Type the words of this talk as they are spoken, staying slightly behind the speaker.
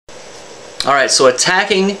Alright, so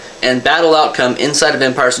attacking and battle outcome inside of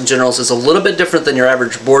Empires and Generals is a little bit different than your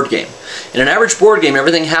average board game. In an average board game,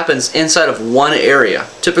 everything happens inside of one area,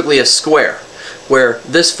 typically a square, where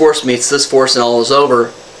this force meets this force and all is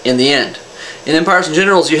over in the end. In Empires and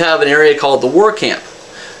Generals, you have an area called the war camp.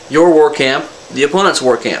 Your war camp, the opponent's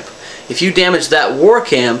war camp. If you damage that war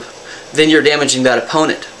camp, then you're damaging that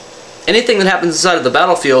opponent. Anything that happens inside of the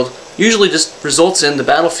battlefield usually just results in the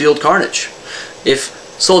battlefield carnage. If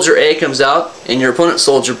Soldier A comes out and your opponent's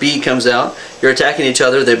Soldier B comes out, you're attacking each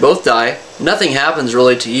other, they both die, nothing happens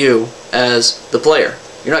really to you as the player.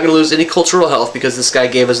 You're not going to lose any cultural health because this guy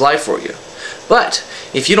gave his life for you. But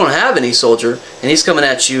if you don't have any soldier and he's coming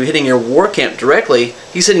at you hitting your war camp directly,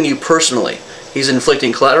 he's hitting you personally. He's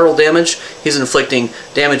inflicting collateral damage, he's inflicting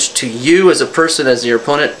damage to you as a person, as your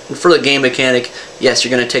opponent, and for the game mechanic, yes,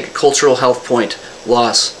 you're going to take a cultural health point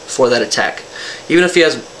loss for that attack. Even if he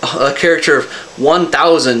has a character of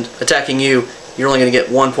 1,000 attacking you, you're only going to get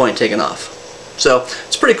 1 point taken off. So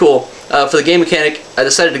it's pretty cool. For the game mechanic, I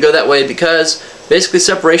decided to go that way because basically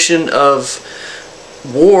separation of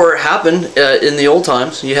war happened in the old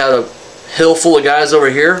times. You had a hill full of guys over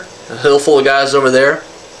here, a hill full of guys over there.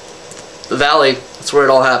 The valley, that's where it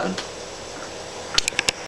all happened.